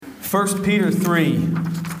1 Peter 3.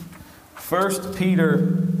 1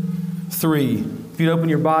 Peter 3. If you'd open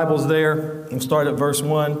your Bibles there, we'll start at verse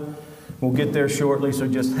 1. We'll get there shortly, so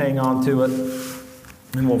just hang on to it,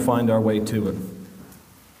 and we'll find our way to it.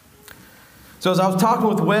 So as I was talking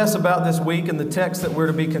with Wes about this week and the text that we're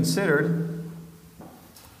to be considered,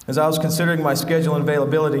 as I was considering my schedule and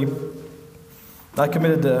availability, I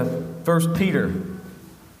committed to 1 Peter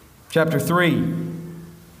chapter 3.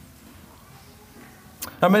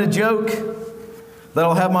 I made a joke that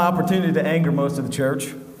I'll have my opportunity to anger most of the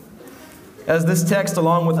church, as this text,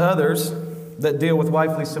 along with others that deal with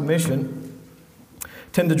wifely submission,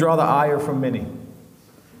 tend to draw the ire from many.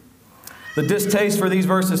 The distaste for these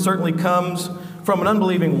verses certainly comes from an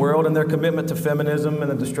unbelieving world and their commitment to feminism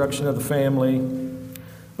and the destruction of the family.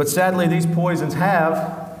 But sadly, these poisons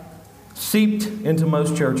have seeped into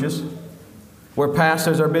most churches, where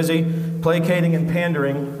pastors are busy placating and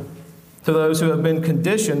pandering to those who have been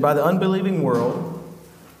conditioned by the unbelieving world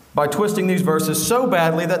by twisting these verses so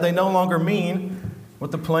badly that they no longer mean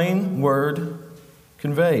what the plain word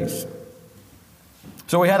conveys.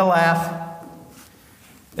 So we had a laugh,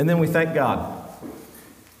 and then we thank God.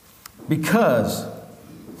 Because,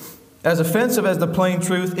 as offensive as the plain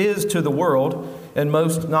truth is to the world and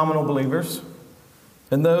most nominal believers,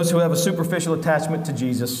 and those who have a superficial attachment to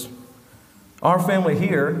Jesus, our family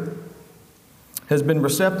here has been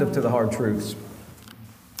receptive to the hard truths.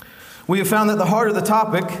 We have found that the harder the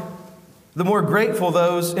topic, the more grateful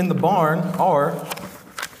those in the barn are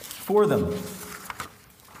for them.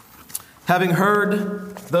 Having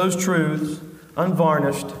heard those truths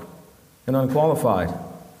unvarnished and unqualified.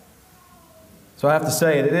 So I have to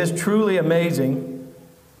say, it is truly amazing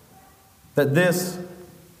that this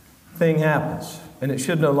thing happens, and it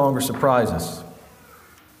should no longer surprise us.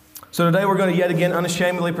 So today we're going to yet again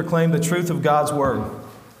unashamedly proclaim the truth of God's Word.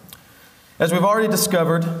 As we've already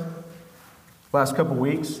discovered last couple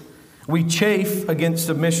weeks, we chafe against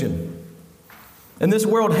submission. And this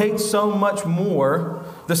world hates so much more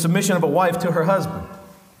the submission of a wife to her husband.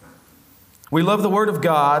 We love the Word of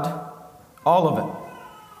God, all of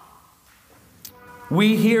it.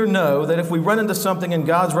 We here know that if we run into something in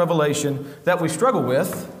God's revelation that we struggle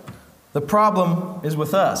with, the problem is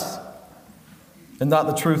with us and not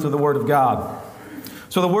the truth of the Word of God.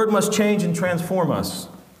 So the Word must change and transform us.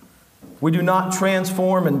 We do not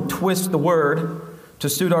transform and twist the Word to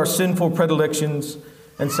suit our sinful predilections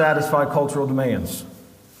and satisfy cultural demands.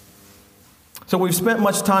 So we've spent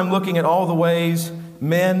much time looking at all the ways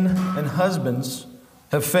men and husbands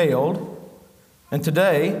have failed, and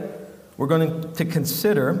today we're going to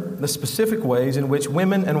consider the specific ways in which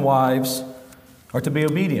women and wives are to be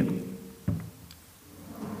obedient.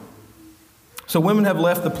 So women have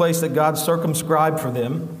left the place that God circumscribed for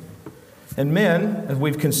them, and men, as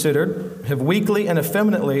we've considered, have weakly and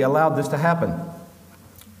effeminately allowed this to happen.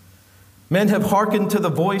 Men have hearkened to the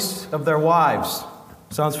voice of their wives.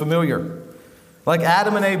 Sounds familiar. Like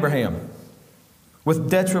Adam and Abraham, with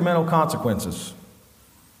detrimental consequences.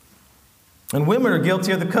 And women are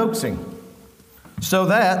guilty of the coaxing, so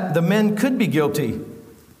that the men could be guilty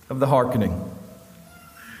of the hearkening.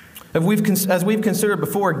 As we've considered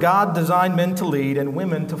before, God designed men to lead and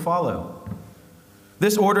women to follow.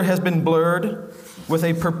 This order has been blurred with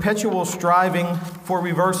a perpetual striving for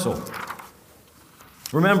reversal.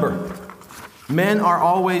 Remember, men are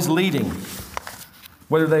always leading,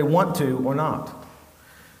 whether they want to or not,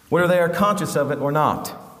 whether they are conscious of it or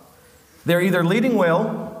not. They're either leading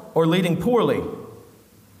well or leading poorly.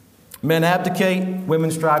 Men abdicate,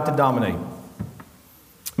 women strive to dominate.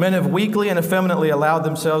 Men have weakly and effeminately allowed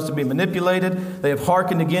themselves to be manipulated. They have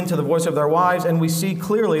hearkened again to the voice of their wives, and we see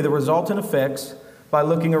clearly the resultant effects by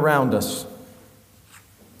looking around us.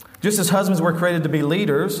 Just as husbands were created to be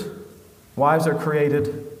leaders, wives are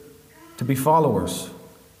created to be followers.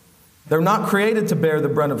 They're not created to bear the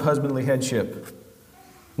brunt of husbandly headship,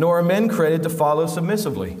 nor are men created to follow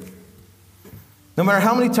submissively. No matter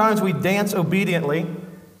how many times we dance obediently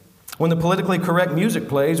when the politically correct music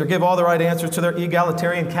plays or give all the right answers to their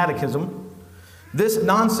egalitarian catechism, this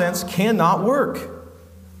nonsense cannot work.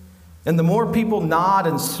 And the more people nod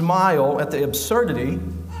and smile at the absurdity,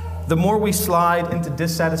 the more we slide into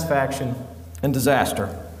dissatisfaction and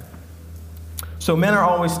disaster. So men are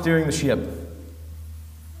always steering the ship.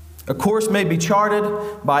 A course may be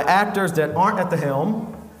charted by actors that aren't at the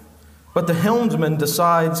helm, but the helmsman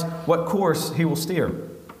decides what course he will steer.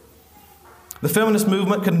 The feminist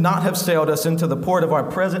movement could not have sailed us into the port of our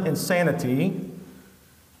present insanity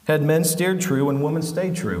had men steered true and women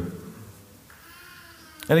stayed true.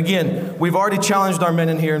 And again, we've already challenged our men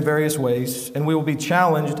in here in various ways, and we will be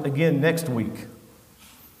challenged again next week.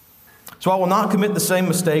 So I will not commit the same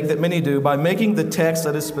mistake that many do by making the text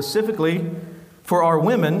that is specifically for our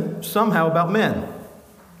women somehow about men.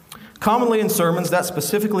 Commonly in sermons that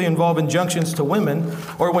specifically involve injunctions to women,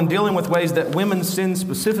 or when dealing with ways that women sin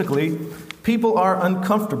specifically, people are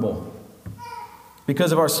uncomfortable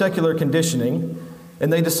because of our secular conditioning,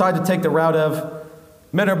 and they decide to take the route of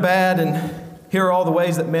men are bad, and here are all the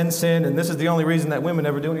ways that men sin, and this is the only reason that women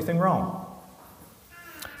never do anything wrong.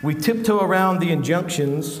 We tiptoe around the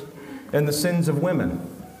injunctions and the sins of women.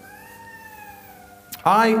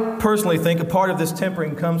 I personally think a part of this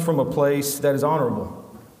tempering comes from a place that is honorable.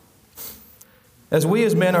 As we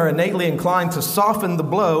as men are innately inclined to soften the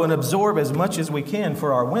blow and absorb as much as we can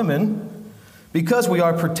for our women, because we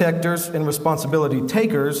are protectors and responsibility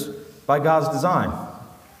takers by God's design.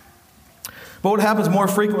 But what happens more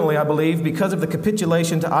frequently, I believe, because of the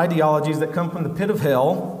capitulation to ideologies that come from the pit of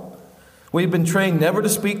hell, we've been trained never to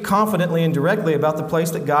speak confidently and directly about the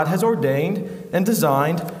place that God has ordained and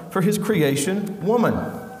designed for His creation, woman.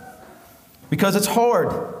 Because it's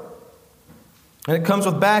hard, and it comes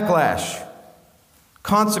with backlash,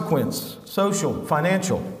 consequence, social,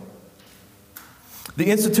 financial. The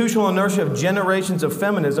institutional inertia of generations of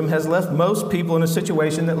feminism has left most people in a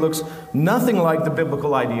situation that looks nothing like the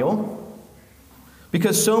biblical ideal,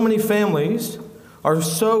 because so many families are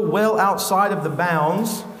so well outside of the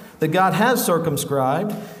bounds that God has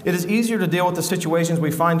circumscribed, it is easier to deal with the situations we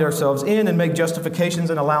find ourselves in and make justifications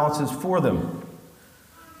and allowances for them,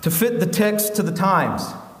 to fit the text to the times,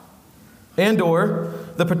 and or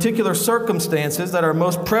the particular circumstances that are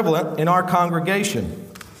most prevalent in our congregation.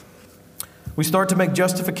 We start to make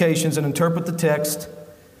justifications and interpret the text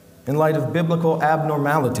in light of biblical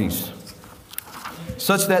abnormalities,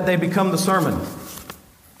 such that they become the sermon.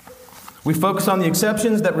 We focus on the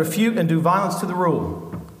exceptions that refute and do violence to the rule.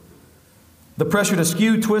 The pressure to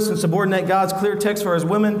skew, twist, and subordinate God's clear text for His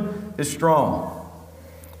women is strong.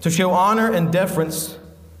 To show honor and deference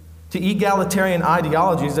to egalitarian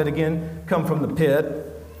ideologies that, again, come from the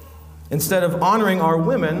pit, instead of honoring our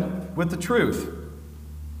women with the truth,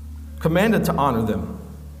 commanded to honor them.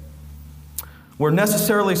 We're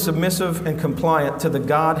necessarily submissive and compliant to the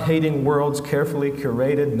God-hating world's carefully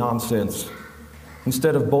curated nonsense,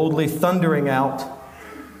 instead of boldly thundering out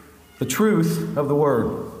the truth of the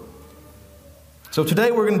Word. So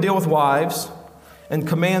today we're going to deal with wives and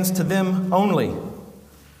commands to them only,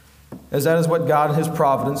 as that is what God in His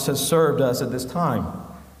providence has served us at this time.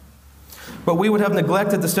 But we would have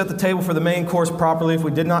neglected to set the table for the main course properly if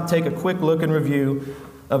we did not take a quick look and review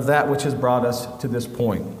of that which has brought us to this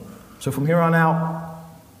point. So from here on out,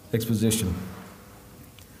 exposition.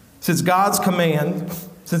 Since God commands,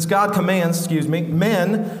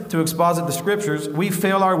 men to exposit the Scriptures, we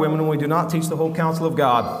fail our women when we do not teach the whole counsel of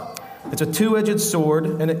God. It's a two-edged sword,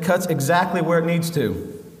 and it cuts exactly where it needs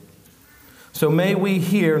to. So may we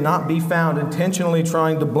here not be found intentionally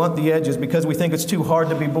trying to blunt the edges because we think it's too hard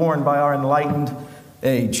to be borne by our enlightened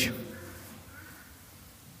age.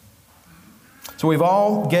 So we've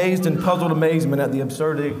all gazed in puzzled amazement at the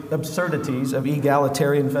absurdities of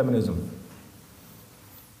egalitarian feminism.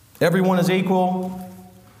 Everyone is equal.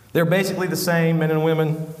 They're basically the same, men and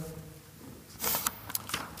women.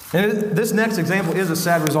 And this next example is a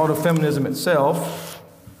sad result of feminism itself.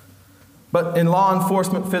 But in law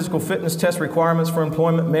enforcement, physical fitness test requirements for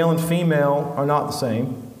employment, male and female are not the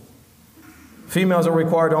same. Females are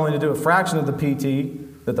required only to do a fraction of the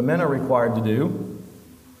PT that the men are required to do.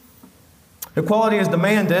 Equality is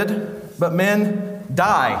demanded, but men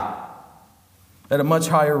die at a much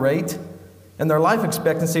higher rate, and their life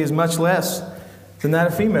expectancy is much less than that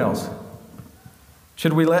of females.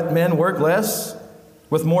 Should we let men work less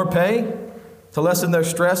with more pay to lessen their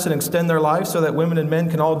stress and extend their lives so that women and men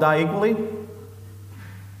can all die equally?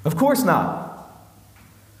 Of course not.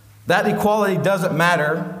 That equality doesn't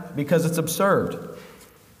matter because it's absurd.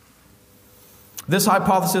 This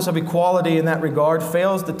hypothesis of equality in that regard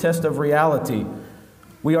fails the test of reality.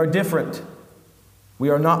 We are different. We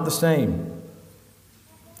are not the same.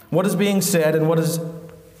 What is being said and what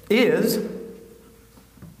is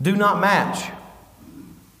do not match.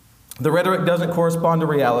 The rhetoric doesn't correspond to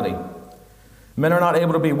reality. Men are not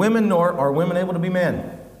able to be women, nor are women able to be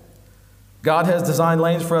men. God has designed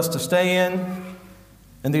lanes for us to stay in,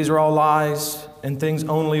 and these are all lies, and things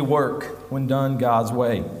only work when done God's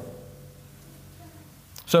way.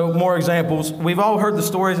 So, more examples. We've all heard the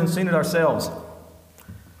stories and seen it ourselves.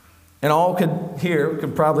 And all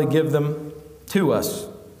could probably give them to us.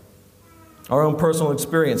 Our own personal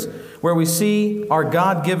experience, where we see our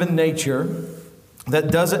God-given nature that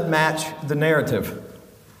doesn't match the narrative.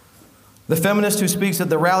 The feminist who speaks at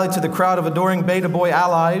the rally to the crowd of adoring beta boy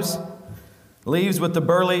allies leaves with the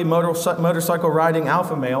burly motorcycle riding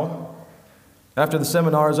alpha male after the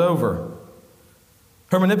seminar is over.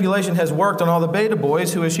 Her manipulation has worked on all the beta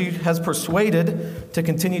boys who she has persuaded to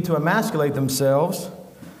continue to emasculate themselves,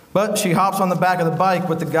 but she hops on the back of the bike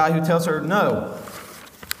with the guy who tells her no,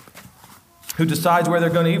 who decides where they're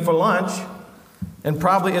going to eat for lunch, and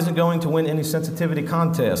probably isn't going to win any sensitivity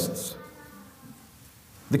contests.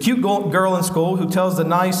 The cute girl in school who tells the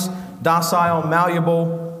nice, docile,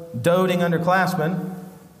 malleable, doting underclassmen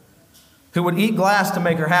who would eat glass to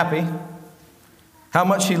make her happy how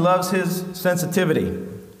much she loves his sensitivity.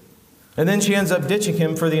 And then she ends up ditching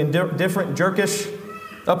him for the indifferent, jerkish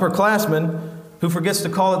upperclassman who forgets to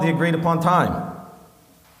call it the agreed upon time.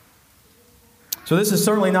 So this is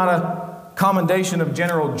certainly not a commendation of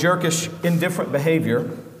general jerkish, indifferent behavior,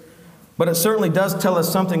 but it certainly does tell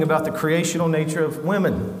us something about the creational nature of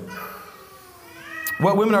women.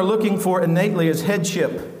 What women are looking for innately is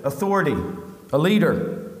headship, authority, a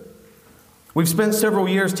leader. We've spent several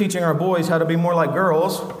years teaching our boys how to be more like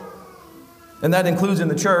girls, and that includes in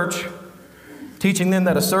the church, teaching them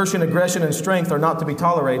that assertion, aggression, and strength are not to be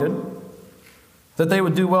tolerated, that they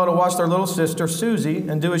would do well to watch their little sister, Susie,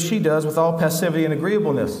 and do as she does with all passivity and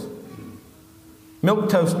agreeableness.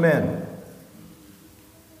 Milquetoast men.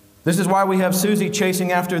 This is why we have Susie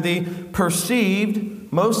chasing after the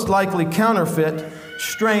perceived, most likely counterfeit,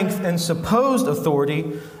 strength and supposed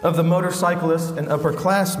authority of the motorcyclist and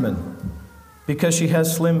upperclassmen, because she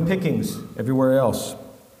has slim pickings everywhere else.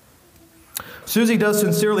 Susie does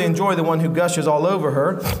sincerely enjoy the one who gushes all over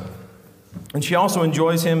her, and she also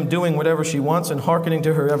enjoys him doing whatever she wants and hearkening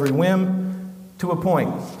to her every whim to a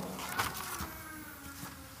point.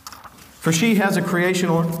 For she has a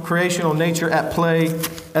creational nature at play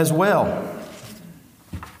as well.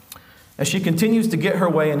 As she continues to get her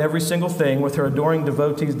way in every single thing with her adoring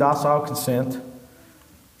devotee's docile consent,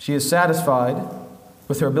 she is satisfied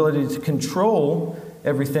with her ability to control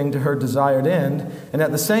everything to her desired end, and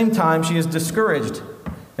at the same time she is discouraged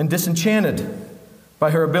and disenchanted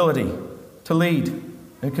by her ability to lead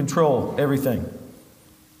and control everything.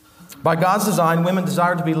 By God's design, women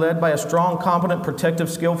desire to be led by a strong, competent, protective,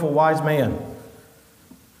 skillful, wise man.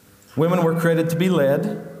 Women were created to be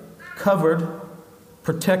led, covered,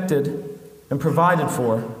 protected, and provided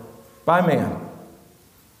for by man.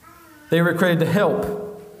 They were created to help,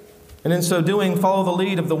 and in so doing, follow the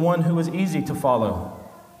lead of the one who is easy to follow.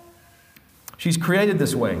 She's created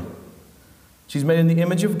this way. She's made in the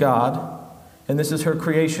image of God, and this is her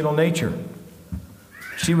creational nature.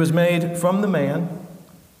 She was made from the man,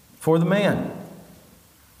 for the man.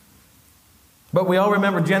 But we all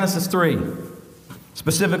remember Genesis 3,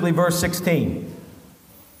 specifically verse 16.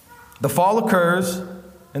 The fall occurs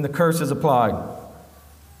and the curse is applied.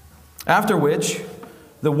 After which,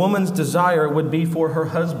 the woman's desire would be for her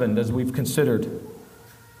husband, as we've considered,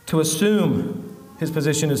 to assume his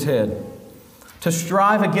position as head, to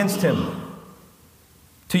strive against him,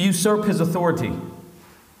 to usurp his authority.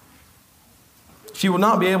 She will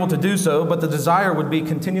not be able to do so, but the desire would be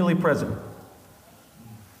continually present.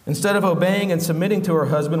 Instead of obeying and submitting to her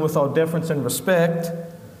husband with all deference and respect,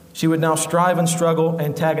 she would now strive and struggle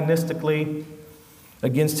antagonistically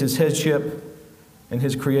against his headship and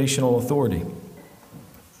his creational authority.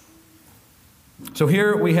 So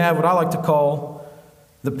here we have what I like to call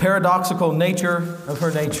the paradoxical nature of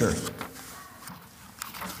her nature.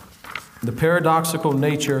 The paradoxical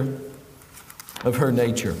nature of her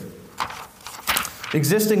nature.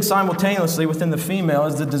 Existing simultaneously within the female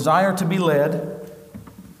is the desire to be led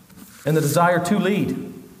and the desire to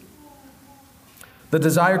lead. The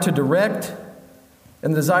desire to direct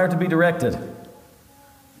and the desire to be directed.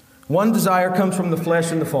 One desire comes from the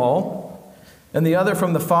flesh in the fall, and the other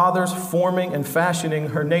from the Father's forming and fashioning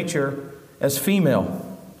her nature as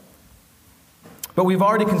female. But we've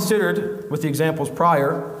already considered, with the examples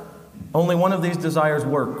prior, only one of these desires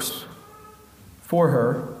works for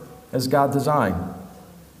her as God designed.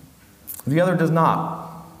 The other does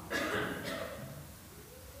not.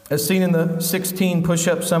 As seen in the 16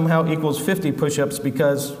 push-ups somehow equals 50 push-ups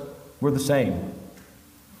because we're the same.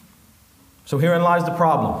 So herein lies the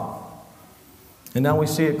problem. And now we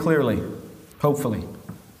see it clearly, hopefully.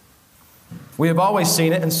 We have always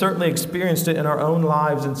seen it and certainly experienced it in our own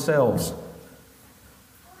lives and selves.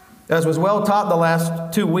 As was well taught the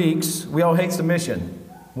last 2 weeks, we all hate submission.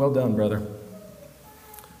 Well done, brother.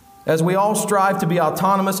 As we all strive to be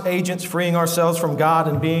autonomous agents, freeing ourselves from God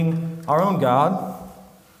and being our own God,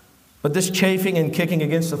 but this chafing and kicking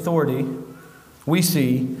against authority, we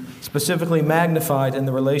see specifically magnified in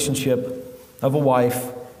the relationship of a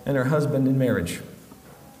wife and her husband in marriage.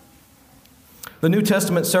 The New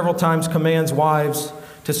Testament several times commands wives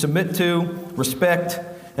to submit to, respect,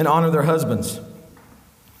 and honor their husbands.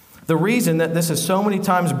 The reason that this is so many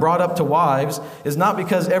times brought up to wives is not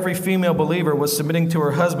because every female believer was submitting to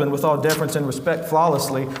her husband with all deference and respect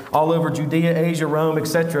flawlessly all over Judea, Asia, Rome,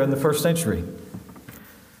 etc. in the first century.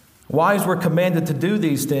 Wives were commanded to do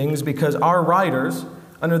these things because our writers,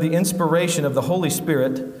 under the inspiration of the Holy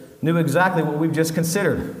Spirit, knew exactly what we've just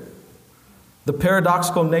considered: the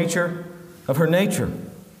paradoxical nature of her nature.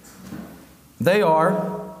 They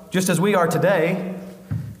are, just as we are today,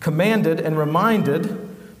 commanded and reminded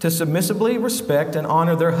to submissively respect and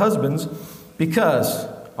honor their husbands because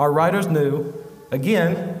our writers knew,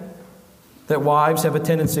 again, that wives have a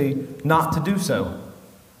tendency not to do so.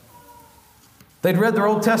 They'd read their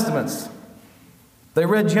Old Testaments. They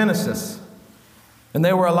read Genesis. And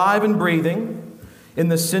they were alive and breathing in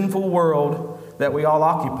the sinful world that we all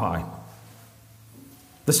occupy.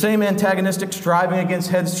 The same antagonistic striving against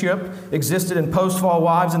headship existed in post-fall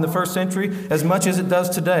wives in the first century as much as it does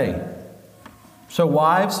today. So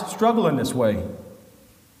wives struggle in this way.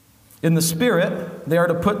 In the spirit, they are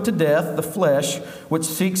to put to death the flesh which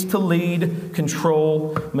seeks to lead,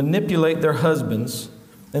 control, manipulate their husbands,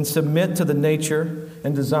 and submit to the nature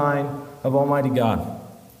and design of Almighty God.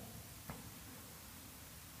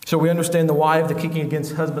 So we understand the why of the kicking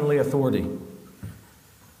against husbandly authority.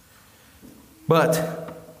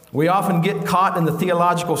 But we often get caught in the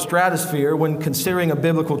theological stratosphere when considering a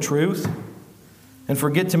biblical truth and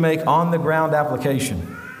forget to make on-the-ground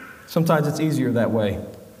application. Sometimes it's easier that way.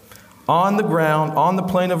 On the ground, on the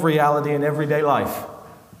plane of reality in everyday life.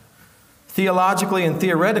 Theologically and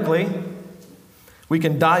theoretically, we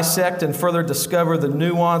can dissect and further discover the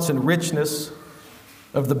nuance and richness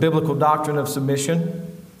of the biblical doctrine of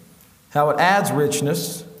submission, how it adds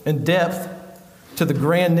richness and depth to the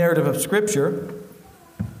grand narrative of Scripture.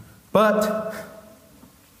 But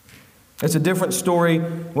it's a different story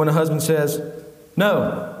when a husband says,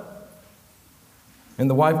 "No," and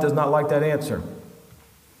the wife does not like that answer.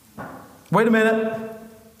 Wait a minute.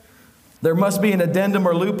 There must be an addendum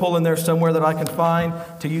or loophole in there somewhere that I can find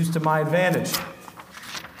to use to my advantage.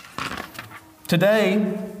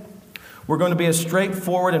 Today, we're going to be as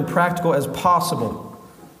straightforward and practical as possible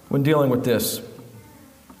when dealing with this.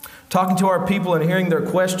 Talking to our people and hearing their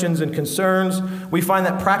questions and concerns, we find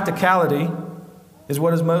that practicality is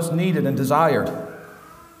what is most needed and desired.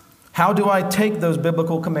 How do I take those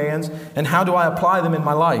biblical commands and how do I apply them in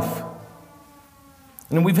my life?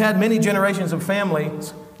 And we've had many generations of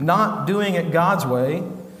families not doing it God's way,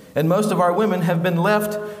 and most of our women have been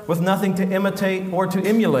left with nothing to imitate or to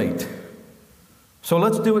emulate. So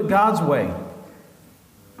let's do it God's way.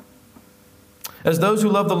 As those who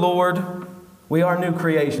love the Lord, we are new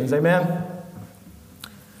creations. Amen?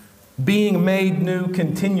 Being made new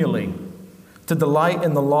continually, to delight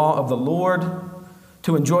in the law of the Lord,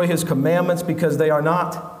 to enjoy His commandments because they are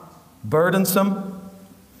not burdensome.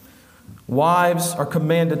 Wives are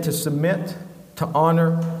commanded to submit, to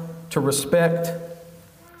honor, to respect,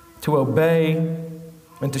 to obey,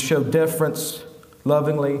 and to show deference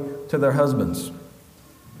lovingly to their husbands.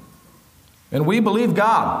 And we believe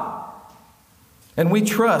God, and we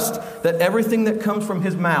trust that everything that comes from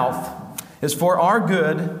His mouth is for our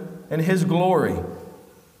good and His glory.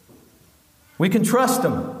 We can trust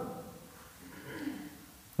Him.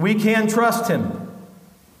 We can trust Him.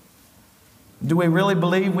 Do we really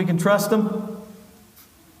believe we can trust Him?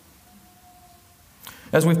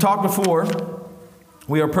 As we've talked before,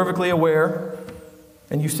 we are perfectly aware,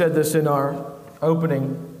 and you said this in our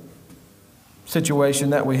opening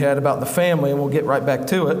situation that we had about the family, and we'll get right back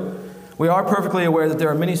to it. We are perfectly aware that there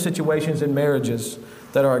are many situations in marriages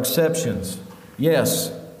that are exceptions.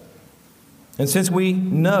 Yes. And since we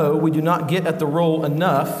know we do not get at the rule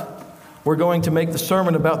enough, we're going to make the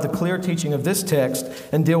sermon about the clear teaching of this text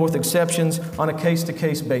and deal with exceptions on a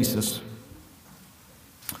case-to-case basis.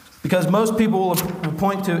 Because most people will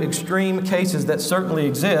point to extreme cases that certainly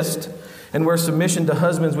exist, and where submission to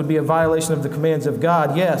husbands would be a violation of the commands of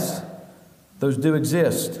God. Yes, those do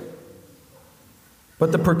exist.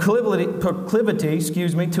 But the proclivity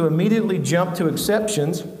to immediately jump to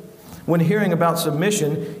exceptions when hearing about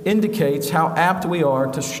submission indicates how apt we are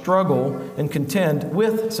to struggle and contend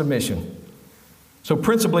with submission. So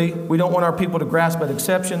principally, we don't want our people to grasp at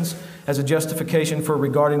exceptions as a justification for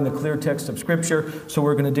regarding the clear text of Scripture, so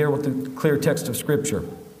we're going to deal with the clear text of Scripture.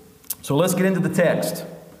 So let's get into the text.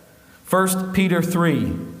 1 Peter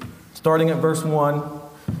 3, starting at verse 1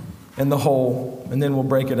 and the whole, and then we'll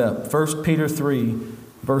break it up. 1 Peter 3,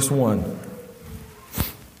 verse 1.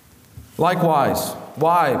 Likewise,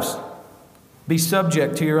 wives, be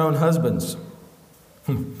subject to your own husbands,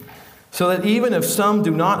 so that even if some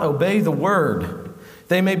do not obey the word,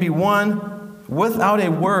 they may be won without a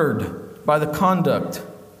word by the conduct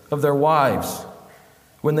of their wives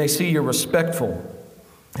when they see your respectful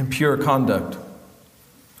and pure conduct.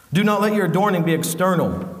 Do not let your adorning be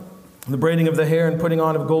external, the braiding of the hair and putting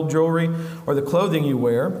on of gold jewelry or the clothing you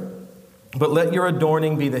wear, but let your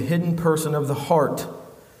adorning be the hidden person of the heart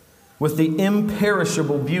with the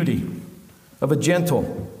imperishable beauty of a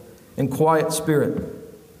gentle and quiet spirit.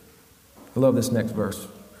 I love this next verse.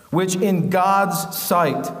 Which in God's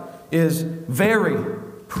sight is very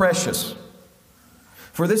precious.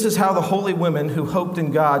 For this is how the holy women who hoped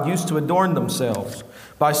in God used to adorn themselves,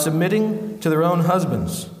 by submitting to their own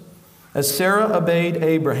husbands, as Sarah obeyed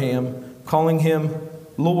Abraham, calling him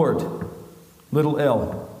Lord, little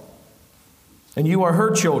l. And you are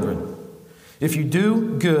her children, if you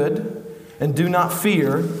do good and do not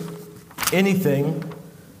fear anything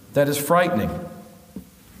that is frightening.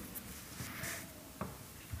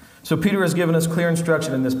 So Peter has given us clear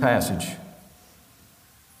instruction in this passage.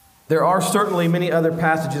 There are certainly many other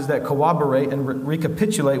passages that corroborate and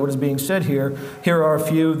recapitulate what is being said here. Here are a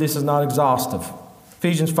few. This is not exhaustive.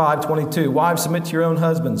 Ephesians 5:22. Wives, submit to your own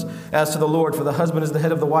husbands as to the Lord, for the husband is the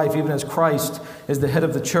head of the wife, even as Christ is the head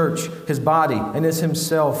of the church, his body, and is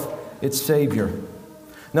himself its Savior.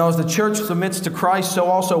 Now, as the church submits to Christ, so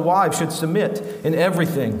also wives should submit in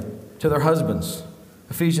everything to their husbands.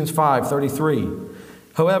 Ephesians 5:33.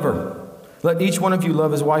 However, let each one of you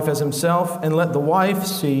love his wife as himself, and let the wife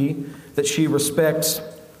see that she respects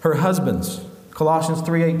her husbands. Colossians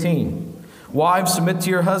 3:18. Wives, submit to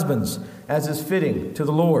your husbands, as is fitting to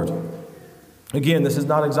the Lord. Again, this is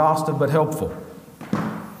not exhaustive, but helpful.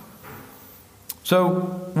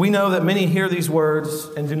 So, we know that many hear these words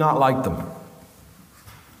and do not like them.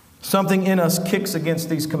 Something in us kicks against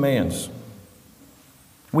these commands.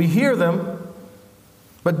 We hear them,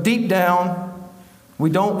 but deep down, we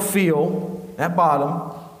don't feel, at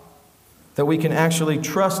bottom, that we can actually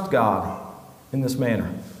trust God in this manner.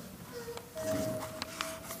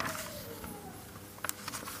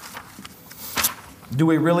 Do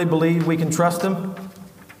we really believe we can trust Him?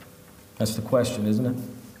 That's the question, isn't it?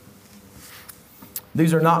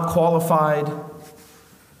 These are not qualified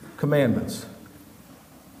commandments.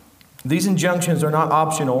 These injunctions are not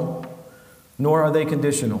optional, nor are they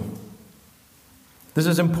conditional. This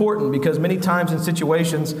is important because many times in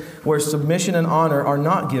situations where submission and honor are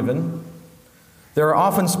not given, there are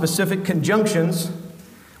often specific conjunctions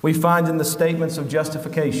we find in the statements of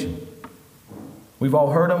justification. We've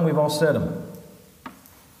all heard them, we've all said them.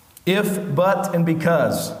 If, but, and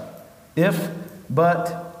because. If,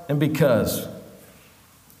 but, and because.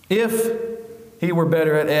 If he were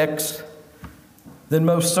better at X, then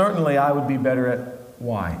most certainly I would be better at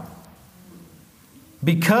Y.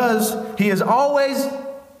 Because he is always,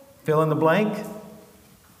 fill in the blank,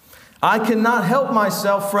 I cannot help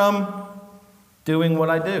myself from doing what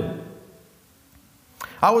I do.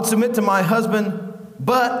 I would submit to my husband,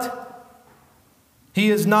 but he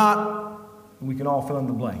is not, we can all fill in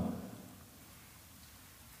the blank.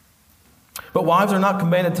 But wives are not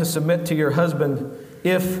commanded to submit to your husband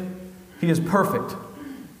if he is perfect.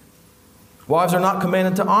 Wives are not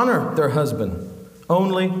commanded to honor their husband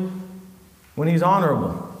only when he's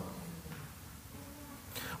honorable.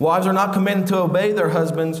 Wives are not commanded to obey their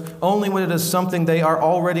husbands only when it is something they are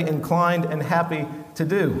already inclined and happy to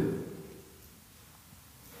do.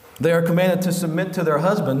 They are commanded to submit to their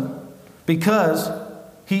husband because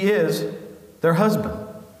he is their husband,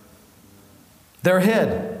 their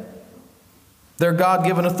head, their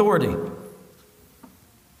God-given authority.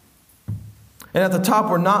 And at the top,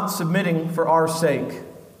 we're not submitting for our sake,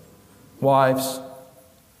 wives.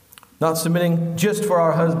 Not submitting just for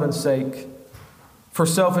our husband's sake, for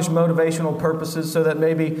selfish motivational purposes, so that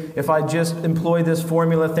maybe if I just employ this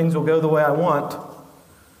formula, things will go the way I want.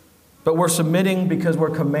 But we're submitting because we're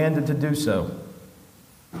commanded to do so.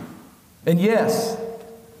 And yes,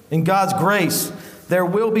 in God's grace, there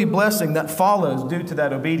will be blessing that follows due to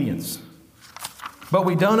that obedience. But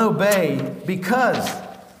we don't obey because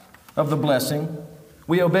of the blessing.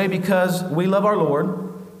 We obey because we love our Lord,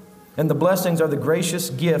 and the blessings are the gracious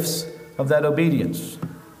gifts of that obedience.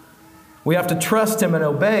 We have to trust Him and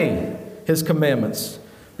obey His commandments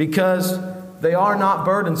because they are not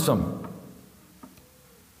burdensome.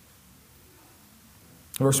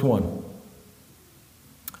 Verse 1.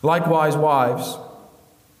 Likewise, wives,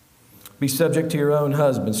 be subject to your own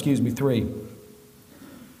husband. 3.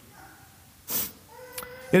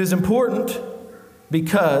 It is important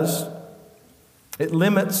because it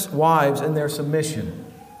limits wives in their submission.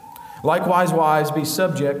 Likewise, wives, be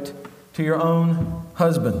subject to your own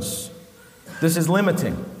husbands. This is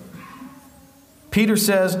limiting. Peter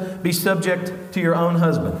says, be subject to your own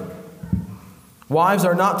husband. Wives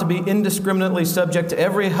are not to be indiscriminately subject to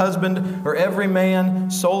every husband or every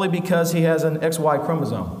man solely because he has an XY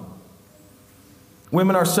chromosome.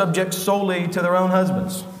 Women are subject solely to their own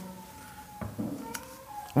husbands.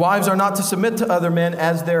 Wives are not to submit to other men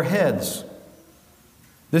as their heads.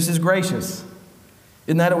 This is gracious,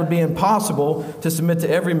 in that it would be impossible to submit to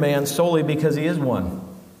every man solely because he is one.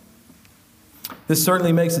 This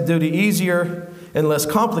certainly makes the duty easier and less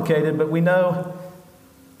complicated, but we know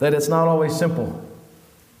that it's not always simple.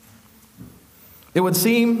 It would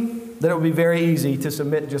seem that it would be very easy to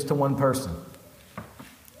submit just to one person.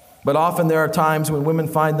 But often there are times when women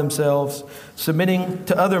find themselves submitting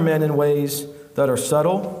to other men in ways that are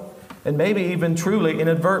subtle and maybe even truly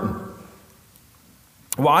inadvertent.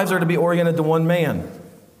 Wives are to be oriented to one man,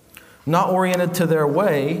 not oriented to their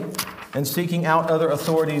way and seeking out other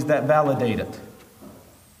authorities that validate it.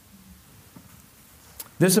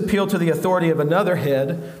 This appeal to the authority of another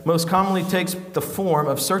head most commonly takes the form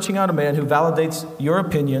of searching out a man who validates your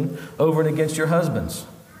opinion over and against your husband's.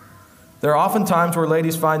 There are often times where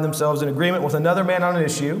ladies find themselves in agreement with another man on an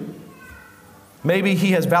issue. Maybe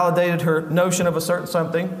he has validated her notion of a certain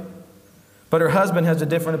something, but her husband has a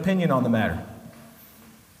different opinion on the matter.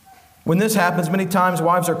 When this happens, many times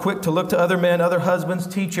wives are quick to look to other men, other husbands,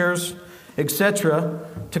 teachers, etc.,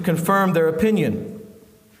 to confirm their opinion.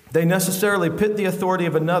 They necessarily pit the authority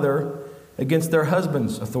of another against their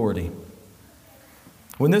husband's authority.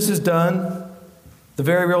 When this is done, the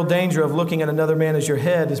very real danger of looking at another man as your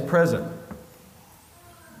head is present.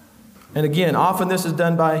 And again, often this is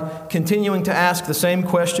done by continuing to ask the same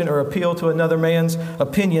question or appeal to another man's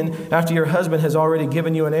opinion after your husband has already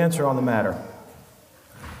given you an answer on the matter.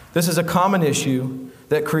 This is a common issue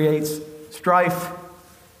that creates strife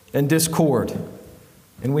and discord,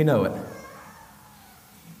 and we know it.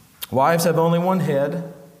 Wives have only one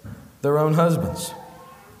head, their own husbands.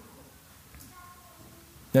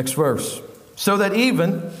 Next verse. So that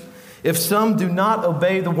even if some do not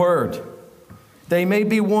obey the word, they may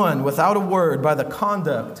be won without a word by the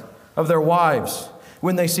conduct of their wives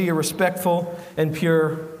when they see a respectful and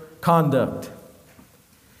pure conduct.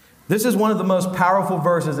 This is one of the most powerful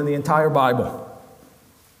verses in the entire Bible.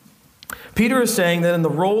 Peter is saying that in the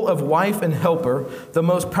role of wife and helper, the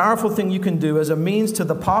most powerful thing you can do as a means to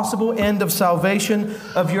the possible end of salvation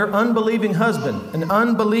of your unbelieving husband, an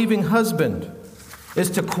unbelieving husband, is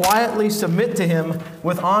to quietly submit to him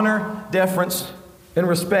with honor, deference, and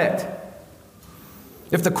respect.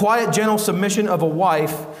 If the quiet, gentle submission of a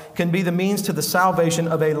wife can be the means to the salvation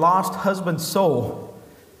of a lost husband's soul,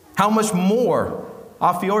 how much more,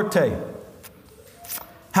 a forte,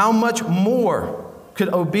 how much more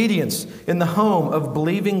could obedience in the home of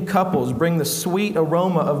believing couples bring the sweet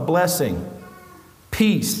aroma of blessing,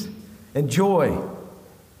 peace, and joy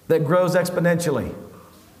that grows exponentially?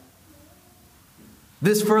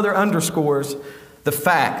 This further underscores the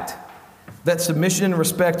fact that submission and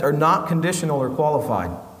respect are not conditional or qualified.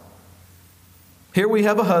 Here we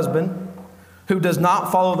have a husband who does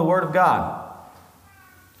not follow the Word of God.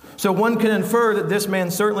 So one can infer that this man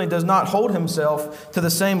certainly does not hold himself to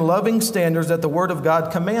the same loving standards that the Word of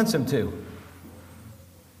God commands him to.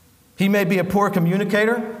 He may be a poor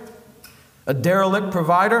communicator, a derelict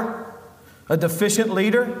provider, a deficient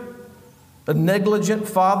leader, a negligent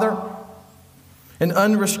father, and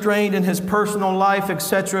unrestrained in his personal life,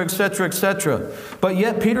 etc., etc., etc. But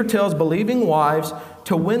yet Peter tells believing wives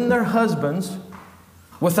to win their husbands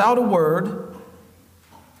without a word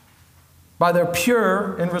by their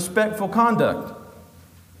pure and respectful conduct.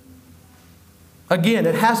 Again,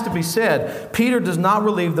 it has to be said, Peter does not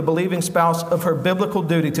relieve the believing spouse of her biblical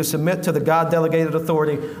duty to submit to the God-delegated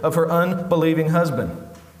authority of her unbelieving husband.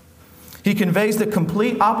 He conveys the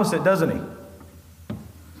complete opposite, doesn't he?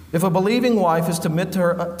 If a believing wife is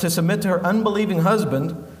to submit to her unbelieving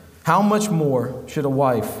husband, how much more should a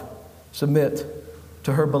wife submit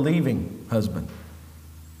to her believing husband?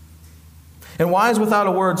 And why is without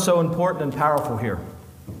a word so important and powerful here?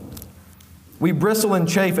 We bristle and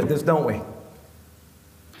chafe at this, don't we?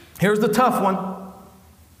 Here's the tough one.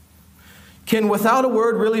 Can without a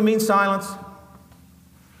word really mean silence?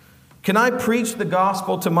 Can I preach the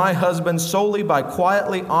gospel to my husband solely by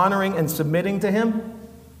quietly honoring and submitting to him?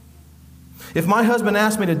 If my husband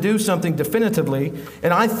asks me to do something definitively,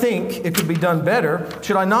 and I think it could be done better,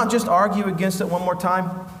 should I not just argue against it one more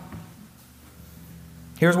time?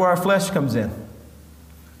 Here's where our flesh comes in.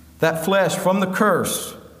 That flesh from the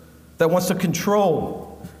curse that wants to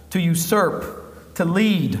control, to usurp, to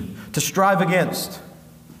lead, to strive against.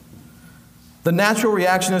 The natural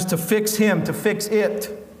reaction is to fix him, to fix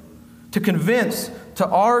it, to convince, to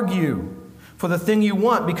argue, for the thing you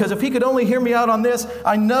want, because if he could only hear me out on this,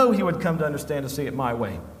 I know he would come to understand and see it my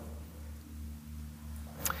way.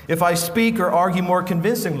 If I speak or argue more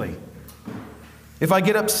convincingly, if I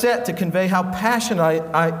get upset to convey how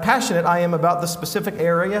passionate I am about the specific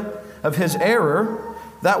area of his error,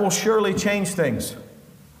 that will surely change things.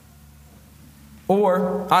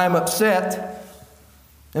 Or I am upset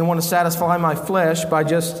and want to satisfy my flesh by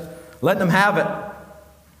just letting him have it.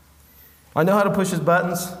 I know how to push his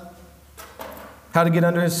buttons, how to get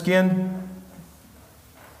under his skin.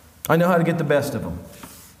 I know how to get the best of him.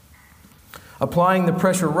 Applying the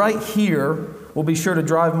pressure right here will be sure to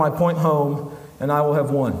drive my point home, and I will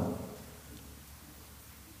have won.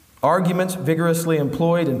 Arguments vigorously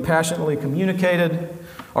employed and passionately communicated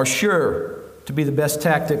are sure to be the best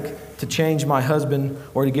tactic to change my husband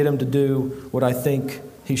or to get him to do what I think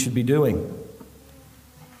he should be doing.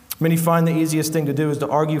 Many find the easiest thing to do is to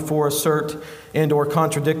argue for, assert, and or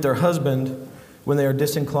contradict their husband when they are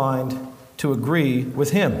disinclined to agree with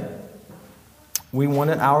him. We want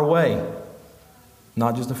it our way,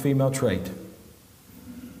 not just a female trait.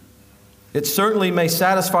 It certainly may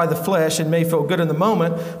satisfy the flesh and may feel good in the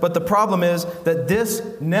moment, but the problem is that this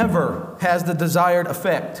never has the desired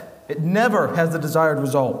effect. It never has the desired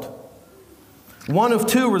result. One of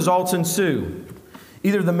two results ensue.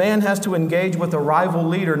 Either the man has to engage with a rival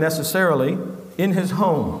leader necessarily in his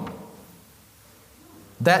home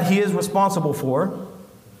that he is responsible for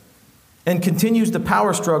and continues the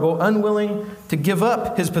power struggle, unwilling to give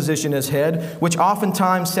up his position as head, which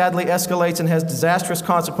oftentimes sadly escalates and has disastrous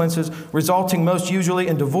consequences, resulting most usually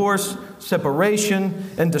in divorce,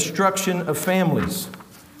 separation, and destruction of families.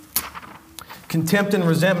 Contempt and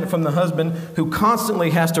resentment from the husband who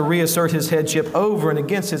constantly has to reassert his headship over and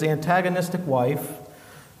against his antagonistic wife,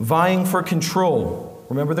 vying for control.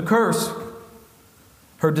 Remember the curse.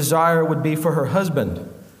 Her desire would be for her husband,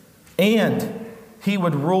 and he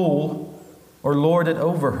would rule or lord it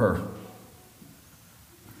over her.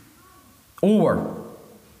 Or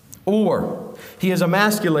he is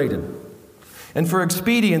emasculated, and for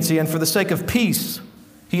expediency and for the sake of peace,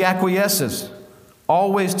 he acquiesces,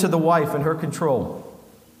 always to the wife and her control.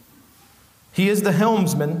 He is the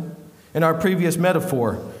helmsman in our previous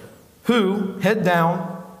metaphor, who, head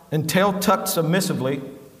down and tail tucked submissively,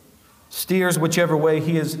 steers whichever way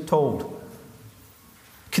he is told.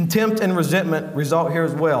 Contempt and resentment result here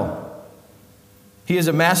as well. He is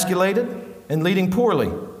emasculated and leading poorly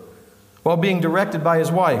while being directed by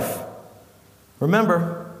his wife.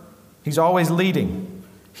 Remember, he's always leading.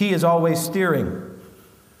 He is always steering.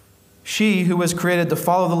 She, who was created to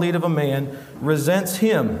follow the lead of a man, resents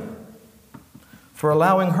him for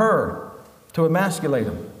allowing her to emasculate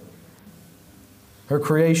him. Her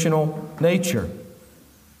creational nature.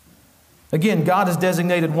 Again, God has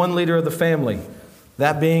designated one leader of the family,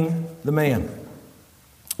 that being the man.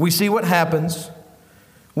 We see what happens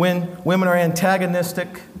when women are antagonistic,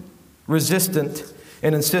 resistant,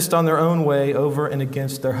 and insist on their own way over and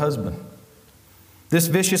against their husband. This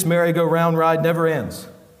vicious merry-go-round ride never ends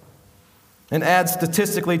and adds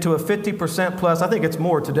statistically to a 50% plus, I think it's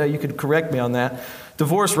more today, you could correct me on that,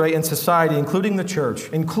 divorce rate in society, including the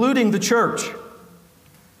church.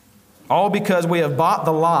 All because we have bought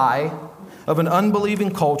the lie of an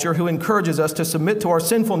unbelieving culture who encourages us to submit to our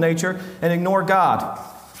sinful nature and ignore God.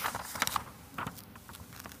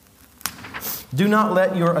 Do not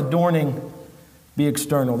let your adorning be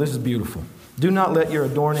external. This is beautiful. Do not let your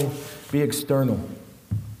adorning be external.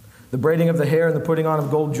 The braiding of the hair and the putting on of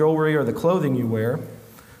gold jewelry or the clothing you wear,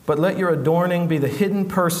 but let your adorning be the hidden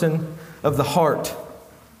person of the heart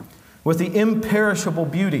with the imperishable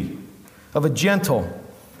beauty of a gentle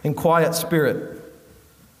and quiet spirit,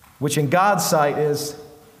 which in God's sight is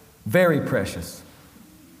very precious.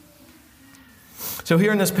 So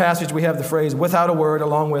here in this passage we have the phrase without a word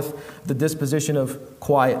along with the disposition of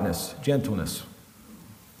quietness, gentleness.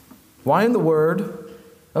 Why in the Word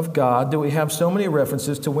of God do we have so many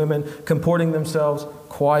references to women comporting themselves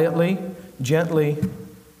quietly, gently,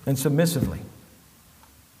 and submissively?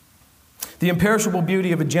 The imperishable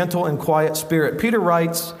beauty of a gentle and quiet spirit. Peter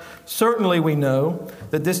writes, certainly we know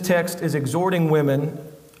that this text is exhorting women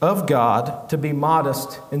of God to be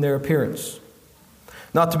modest in their appearance,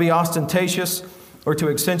 not to be ostentatious or to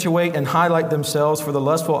accentuate and highlight themselves for the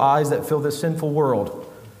lustful eyes that fill this sinful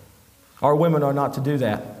world. Our women are not to do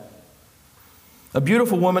that. A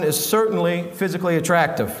beautiful woman is certainly physically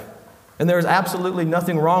attractive, and there is absolutely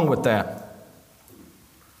nothing wrong with that.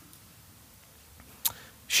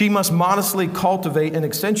 She must modestly cultivate and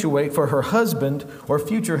accentuate for her husband or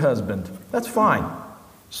future husband. That's fine.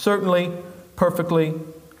 Certainly, perfectly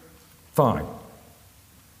fine.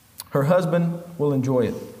 Her husband will enjoy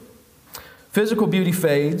it. Physical beauty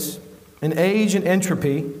fades, and age and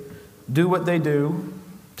entropy do what they do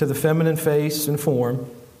to the feminine face and form.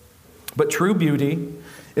 But true beauty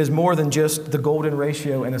is more than just the golden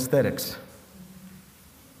ratio and aesthetics.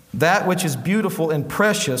 That which is beautiful and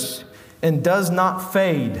precious and does not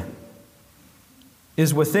fade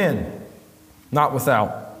is within, not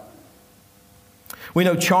without. We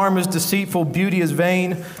know charm is deceitful, beauty is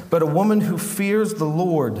vain, but a woman who fears the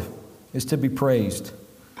Lord is to be praised.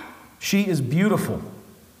 She is beautiful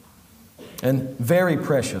and very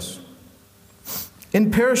precious.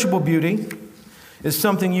 Imperishable beauty is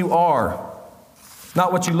something you are,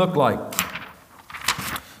 not what you look like.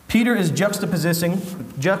 Peter is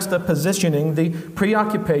juxtapositioning the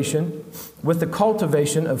preoccupation with the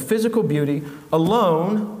cultivation of physical beauty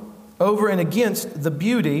alone over and against the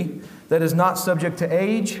beauty that is not subject to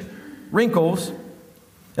age, wrinkles,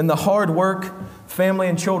 and the hard work family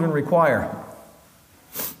and children require.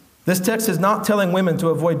 This text is not telling women to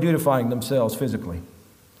avoid beautifying themselves physically.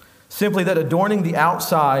 Simply that adorning the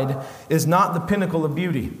outside is not the pinnacle of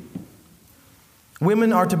beauty.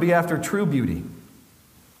 Women are to be after true beauty,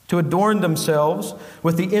 to adorn themselves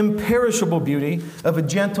with the imperishable beauty of a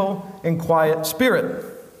gentle and quiet spirit.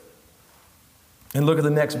 And look at the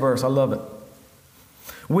next verse, I love it.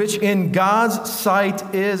 Which in God's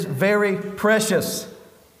sight is very precious.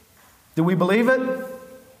 Do we believe it?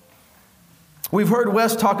 We've heard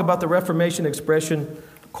Wes talk about the Reformation expression,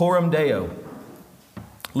 coram Deo,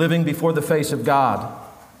 living before the face of God,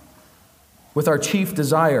 with our chief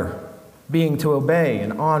desire being to obey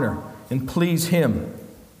and honor and please Him.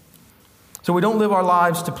 So we don't live our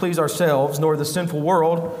lives to please ourselves, nor the sinful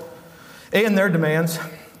world and their demands,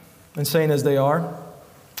 insane as they are.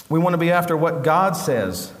 We want to be after what God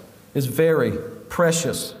says is very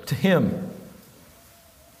precious to Him.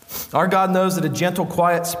 Our God knows that a gentle,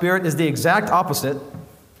 quiet spirit is the exact opposite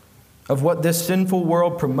of what this sinful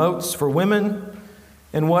world promotes for women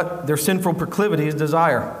and what their sinful proclivities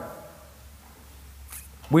desire.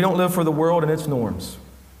 We don't live for the world and its norms.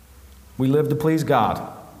 We live to please God.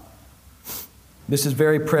 This is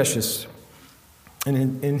very precious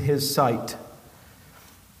and in His sight.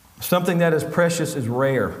 Something that is precious is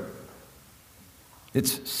rare.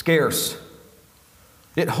 It's scarce.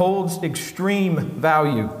 It holds extreme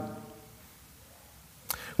value.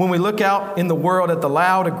 When we look out in the world at the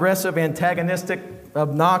loud, aggressive, antagonistic,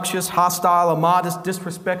 obnoxious, hostile, immodest,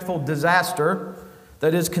 disrespectful disaster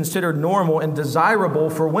that is considered normal and desirable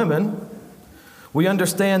for women, we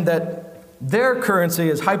understand that their currency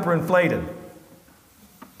is hyperinflated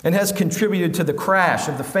and has contributed to the crash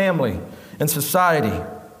of the family and society.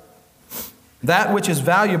 That which is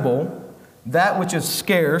valuable, that which is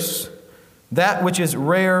scarce, that which is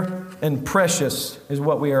rare and precious is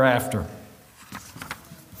what we are after.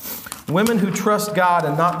 Women who trust God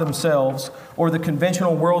and not themselves or the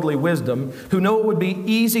conventional worldly wisdom, who know it would be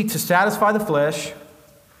easy to satisfy the flesh,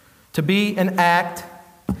 to be and act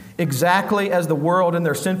exactly as the world and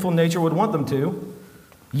their sinful nature would want them to,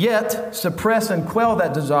 yet suppress and quell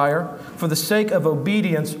that desire for the sake of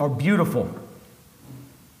obedience, are beautiful,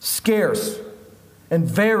 scarce, and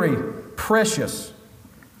very precious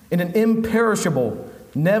in an imperishable,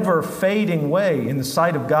 never fading way in the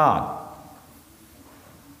sight of God.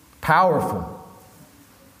 Powerful.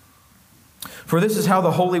 For this is how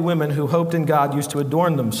the holy women who hoped in God used to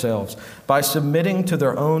adorn themselves, by submitting to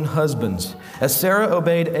their own husbands, as Sarah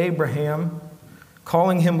obeyed Abraham,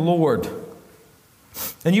 calling him Lord.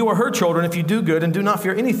 And you are her children if you do good and do not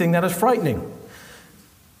fear anything that is frightening.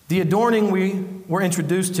 The adorning we were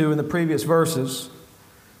introduced to in the previous verses,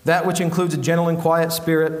 that which includes a gentle and quiet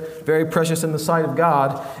spirit, very precious in the sight of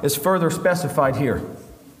God, is further specified here.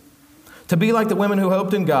 To be like the women who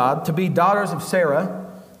hoped in God, to be daughters of Sarah,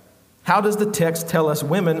 how does the text tell us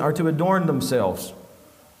women are to adorn themselves?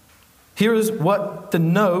 Here is what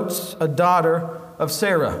denotes a daughter of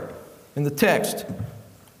Sarah in the text.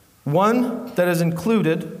 One that is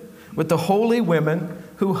included with the holy women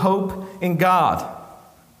who hope in God.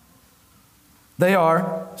 They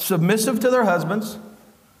are submissive to their husbands,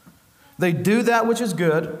 they do that which is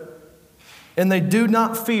good, and they do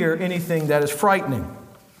not fear anything that is frightening.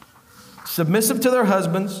 Submissive to their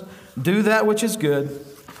husbands, do that which is good,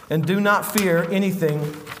 and do not fear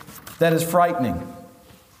anything that is frightening.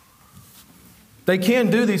 They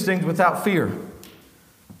can do these things without fear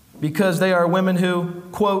because they are women who,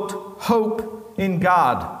 quote, hope in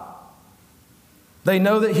God. They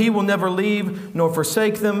know that He will never leave nor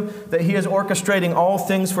forsake them, that He is orchestrating all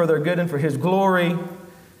things for their good and for His glory,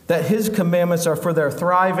 that His commandments are for their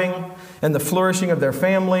thriving and the flourishing of their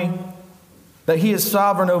family, that He is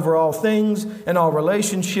sovereign over all things and all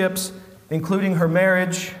relationships, including her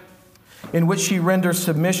marriage, in which she renders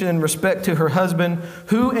submission and respect to her husband,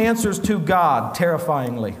 who answers to God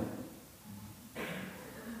terrifyingly.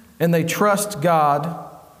 And they trust God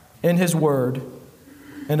in His word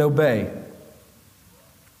and obey.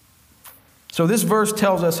 So this verse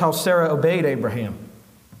tells us how Sarah obeyed Abraham.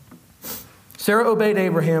 Sarah obeyed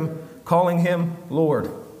Abraham, calling him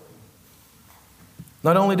Lord.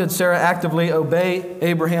 Not only did Sarah actively obey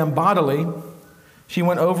Abraham bodily, she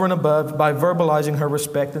went over and above by verbalizing her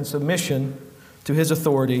respect and submission to his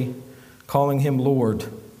authority, calling him Lord.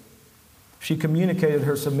 She communicated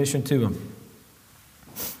her submission to him.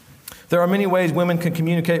 There are many ways women can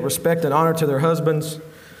communicate respect and honor to their husbands.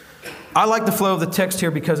 I like the flow of the text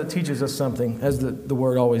here because it teaches us something, as the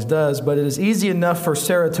word always does, but it is easy enough for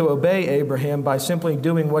Sarah to obey Abraham by simply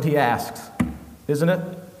doing what he asks, isn't it?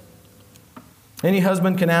 Any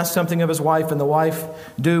husband can ask something of his wife and the wife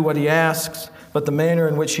do what he asks, but the manner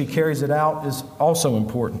in which she carries it out is also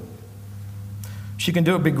important. She can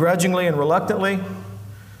do it begrudgingly and reluctantly,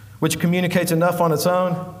 which communicates enough on its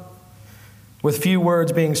own, with few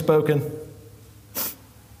words being spoken.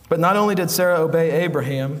 But not only did Sarah obey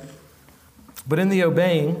Abraham, but in the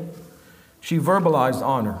obeying, she verbalized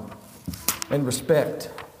honor and respect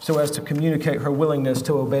so as to communicate her willingness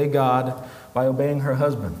to obey God by obeying her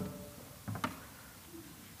husband.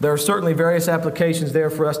 There are certainly various applications there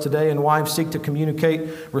for us today, and wives seek to communicate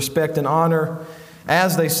respect and honor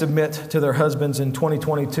as they submit to their husbands in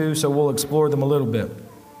 2022, so we'll explore them a little bit.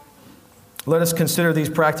 Let us consider these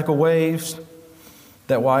practical ways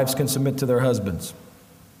that wives can submit to their husbands.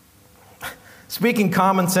 Speaking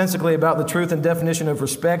commonsensically about the truth and definition of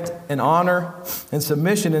respect and honor and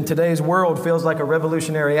submission in today's world feels like a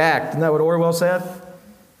revolutionary act. Isn't that what Orwell said?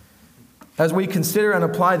 As we consider and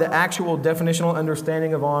apply the actual definitional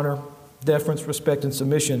understanding of honor, deference, respect, and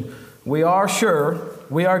submission, we are sure,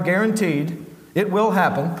 we are guaranteed, it will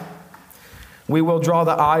happen. We will draw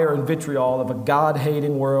the ire and vitriol of a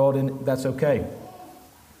God-hating world, and that's okay.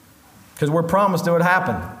 Because we're promised it would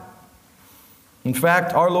happen. In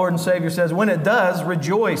fact, our Lord and Savior says, when it does,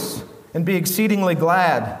 rejoice and be exceedingly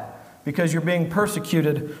glad, because you're being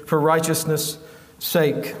persecuted for righteousness'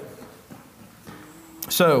 sake.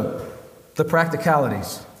 So, the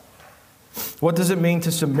practicalities. What does it mean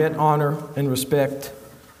to submit, honor, and respect,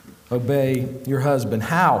 obey your husband?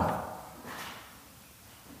 How?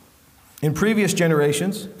 In previous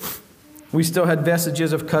generations, we still had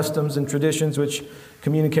vestiges of customs and traditions which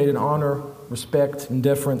communicated honor, respect, and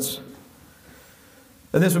deference.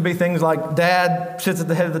 And this would be things like dad sits at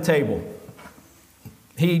the head of the table.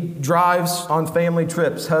 He drives on family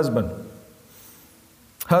trips, husband.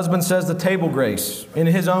 Husband says the table grace in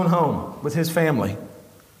his own home with his family.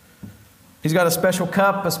 He's got a special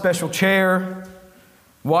cup, a special chair.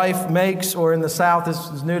 Wife makes, or in the South, this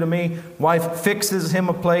is new to me, wife fixes him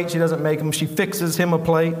a plate. She doesn't make them, she fixes him a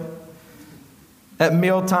plate. At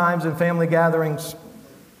meal times and family gatherings.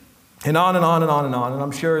 And on and on and on and on. And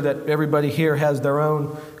I'm sure that everybody here has their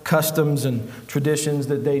own customs and traditions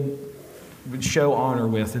that they would show honor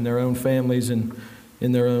with in their own families and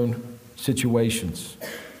in their own situations.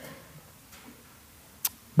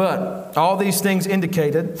 But all these things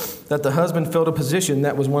indicated that the husband filled a position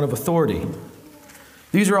that was one of authority.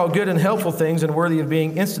 These are all good and helpful things and worthy of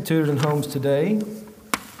being instituted in homes today.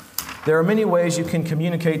 There are many ways you can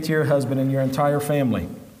communicate to your husband and your entire family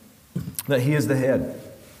that he is the head.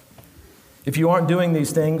 If you aren't doing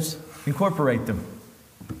these things, incorporate them.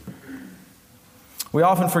 We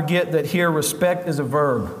often forget that here respect is a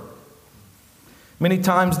verb. Many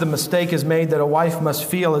times the mistake is made that a wife must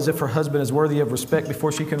feel as if her husband is worthy of respect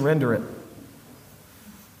before she can render it.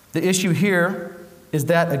 The issue here is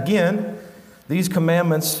that, again, these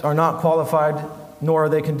commandments are not qualified, nor are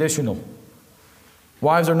they conditional.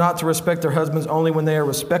 Wives are not to respect their husbands only when they are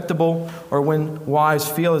respectable or when wives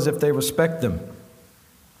feel as if they respect them.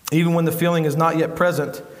 Even when the feeling is not yet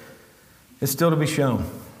present, it's still to be shown.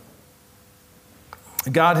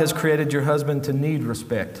 God has created your husband to need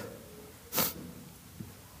respect.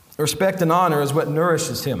 Respect and honor is what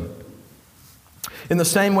nourishes him. In the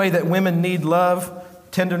same way that women need love,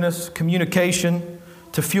 tenderness, communication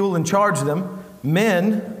to fuel and charge them,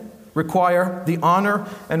 men require the honor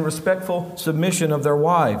and respectful submission of their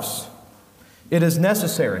wives. It is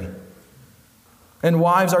necessary. And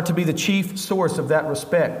wives are to be the chief source of that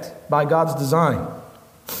respect by God's design.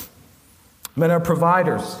 Men are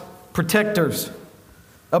providers, protectors,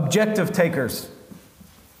 objective takers,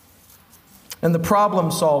 and the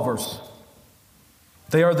problem solvers.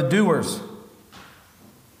 They are the doers.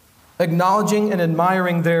 Acknowledging and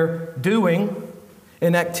admiring their doing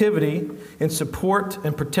and activity in support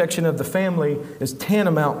and protection of the family is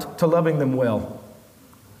tantamount to loving them well.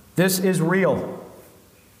 This is real.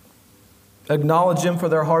 Acknowledge them for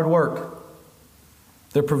their hard work,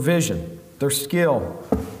 their provision, their skill,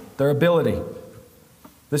 their ability.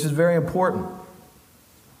 This is very important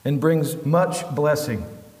and brings much blessing.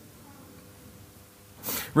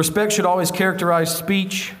 Respect should always characterize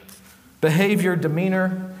speech, behavior,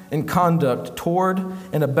 demeanor, and conduct toward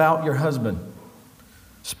and about your husband.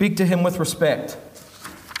 Speak to him with respect,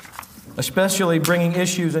 especially bringing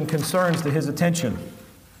issues and concerns to his attention.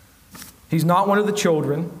 He's not one of the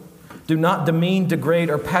children. Do not demean, degrade,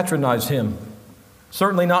 or patronize him.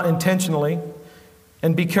 Certainly not intentionally,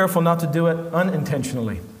 and be careful not to do it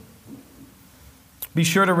unintentionally. Be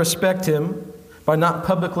sure to respect him by not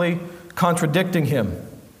publicly contradicting him.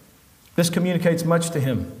 This communicates much to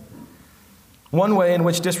him. One way in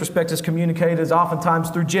which disrespect is communicated is oftentimes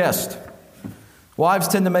through jest. Wives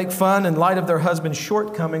tend to make fun in light of their husband's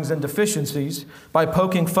shortcomings and deficiencies by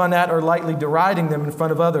poking fun at or lightly deriding them in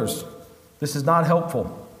front of others. This is not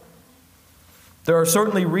helpful. There are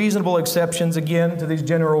certainly reasonable exceptions, again, to these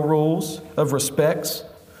general rules of respects,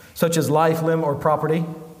 such as life, limb, or property,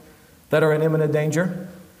 that are in imminent danger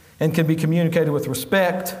and can be communicated with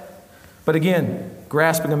respect. But again,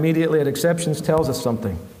 grasping immediately at exceptions tells us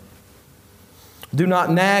something. Do not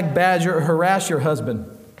nag, badger, or harass your husband.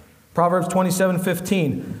 Proverbs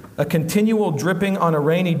 27:15, a continual dripping on a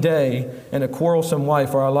rainy day and a quarrelsome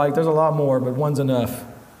wife are alike. There's a lot more, but one's enough.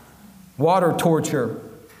 Water torture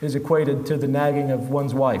is equated to the nagging of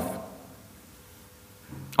one's wife.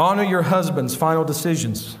 Honor your husband's final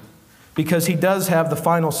decisions because he does have the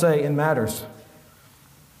final say in matters.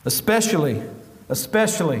 Especially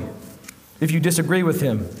if you disagree with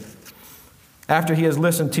him after he has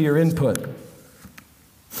listened to your input.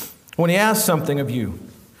 When he asks something of you,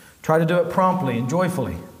 try to do it promptly and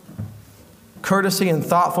joyfully. Courtesy and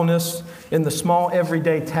thoughtfulness in the small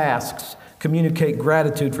everyday tasks communicate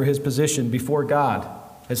gratitude for his position before God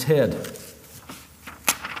as head.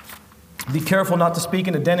 Be careful not to speak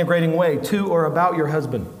in a denigrating way to or about your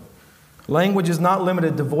husband. Language is not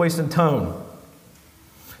limited to voice and tone.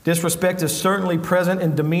 Disrespect is certainly present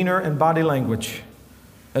in demeanor and body language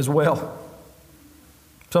as well.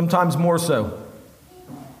 Sometimes more so.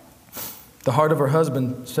 The heart of her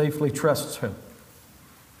husband safely trusts him.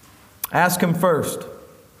 Ask him first.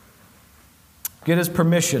 Get his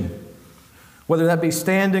permission. Whether that be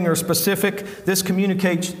standing or specific, this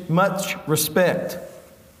communicates much respect.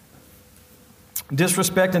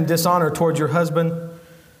 Disrespect and dishonor towards your husband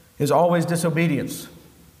is always disobedience.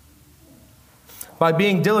 By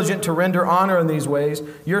being diligent to render honor in these ways,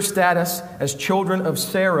 your status as children of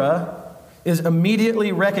Sarah is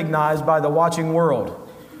immediately recognized by the watching world.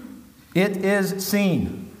 It is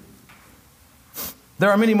seen.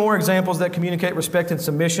 There are many more examples that communicate respect and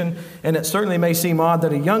submission, and it certainly may seem odd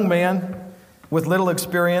that a young man with little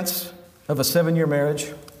experience of a 7-year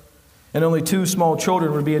marriage and only 2 small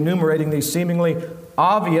children would be enumerating these seemingly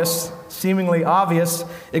obvious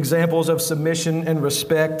examples of submission and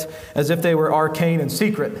respect as if they were arcane and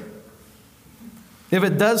secret. If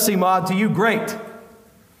it does seem odd to you, great.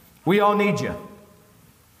 We all need you.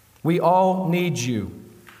 We all need you.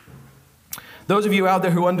 Those of you out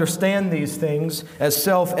there who understand these things as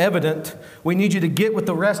self-evident, we need you to get with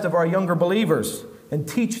the rest of our younger believers and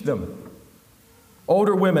teach them.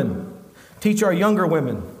 Older women, teach our younger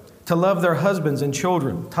women to love their husbands and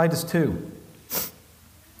children. Titus 2.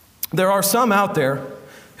 There are some out there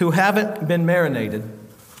who haven't been marinated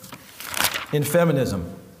in feminism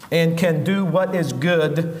and can do what is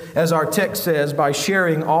good, as our text says, by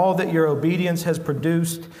sharing all that your obedience has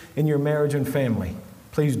produced in your marriage and family.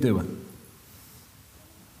 Please do it.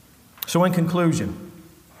 So in conclusion,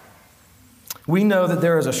 we know that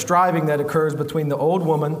there is a striving that occurs between the old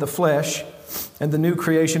woman, the flesh, and the new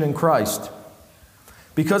creation in Christ.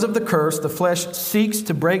 Because of the curse, the flesh seeks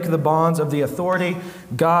to break the bonds of the authority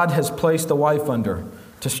God has placed the wife under,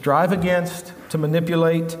 to strive against, to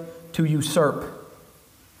manipulate, to usurp.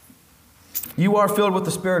 You are filled with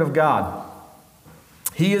the Spirit of God.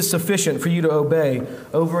 He is sufficient for you to obey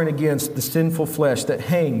over and against the sinful flesh that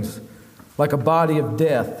hangs like a body of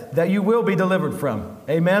death that you will be delivered from.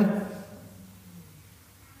 Amen?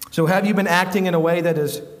 So have you been acting in a way that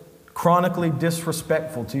is chronically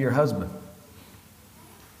disrespectful to your husband?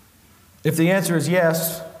 If the answer is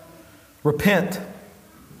yes, repent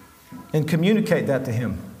and communicate that to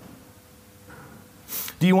him.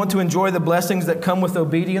 Do you want to enjoy the blessings that come with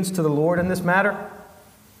obedience to the Lord in this matter?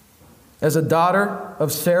 As a daughter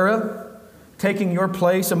of Sarah, taking your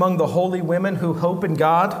place among the holy women who hope in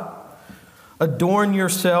God, adorn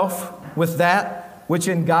yourself with that which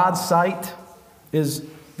in God's sight is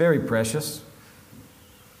very precious.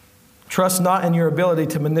 Trust not in your ability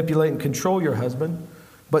to manipulate and control your husband,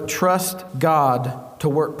 but trust God to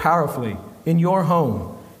work powerfully in your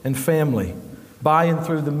home and family by and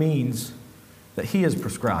through the means that He has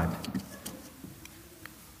prescribed.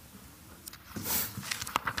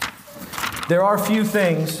 There are few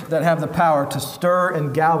things that have the power to stir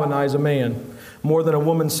and galvanize a man more than a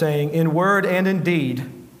woman saying, in word and in deed,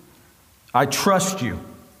 I trust you.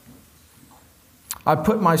 I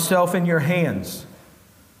put myself in your hands.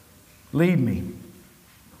 Lead me.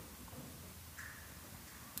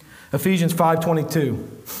 Ephesians 5:22.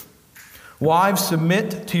 Wives,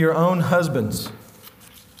 submit to your own husbands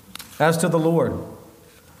as to the Lord.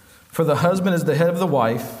 For the husband is the head of the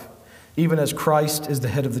wife, even as Christ is the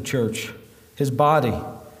head of the church, His body,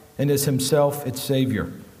 and is Himself its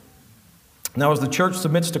Savior. Now, as the church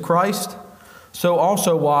submits to Christ, so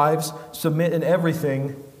also wives submit in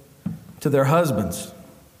everything to their husbands.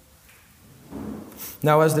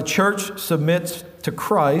 Now, as the church submits to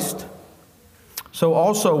Christ, so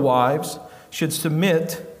also wives should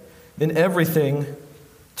submit in everything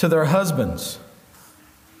to their husbands.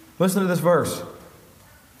 Listen to this verse.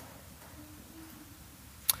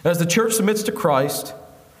 As the church submits to Christ,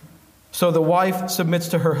 so the wife submits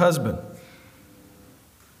to her husband.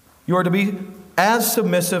 You are to be as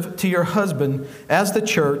submissive to your husband as the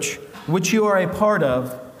church, which you are a part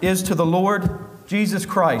of, is to the Lord Jesus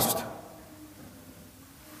Christ.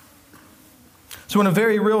 So in a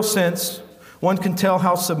very real sense, one can tell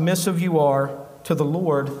how submissive you are to the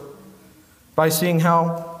Lord by seeing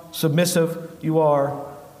how submissive you are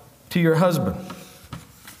to your husband.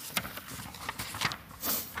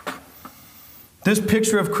 This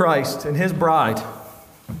picture of Christ and His bride,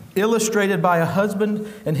 illustrated by a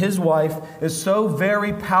husband and his wife, is so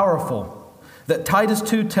very powerful that Titus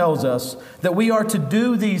 2 tells us that we are to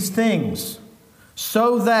do these things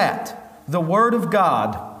so that the Word of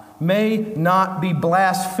God may not be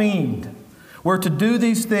blasphemed. We're to do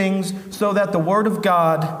these things so that the Word of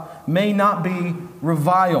God may not be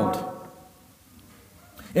reviled.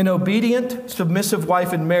 An obedient, submissive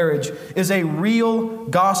wife in marriage is a real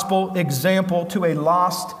gospel example to a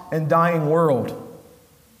lost and dying world.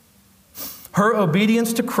 Her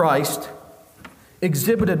obedience to Christ,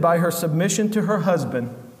 exhibited by her submission to her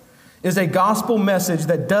husband, is a gospel message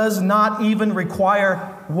that does not even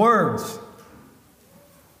require words.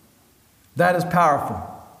 That is powerful.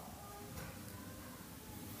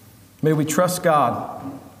 May we trust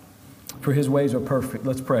God, for His ways are perfect.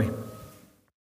 Let's pray.